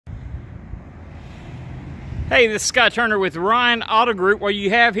Hey, this is Scott Turner with Ryan Auto Group. What you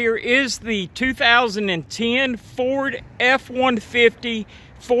have here is the 2010 Ford F-150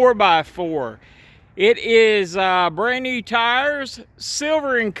 4x4. It is brand new tires,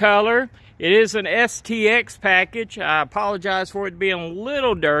 silver in color. It is an STX package. I apologize for it being a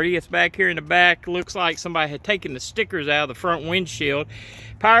little dirty. It's back here in the back. Looks like somebody had taken the stickers out of the front windshield.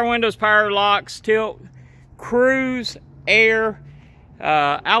 Power windows, power locks, tilt, cruise, air,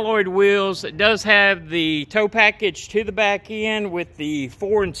 alloyed wheels. It does have the tow package to the back end with the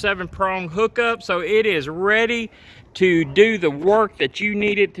 4 and 7 prong hookup, so it is ready to do the work that you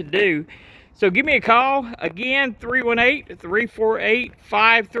need it to do. So give me a call again,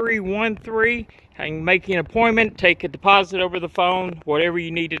 318-348-5313. I can make you an appointment, take a deposit over the phone, whatever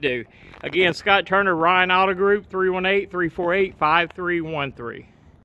you need to do. Again, Scott Turner, Ryan Auto Group, 318-348-5313.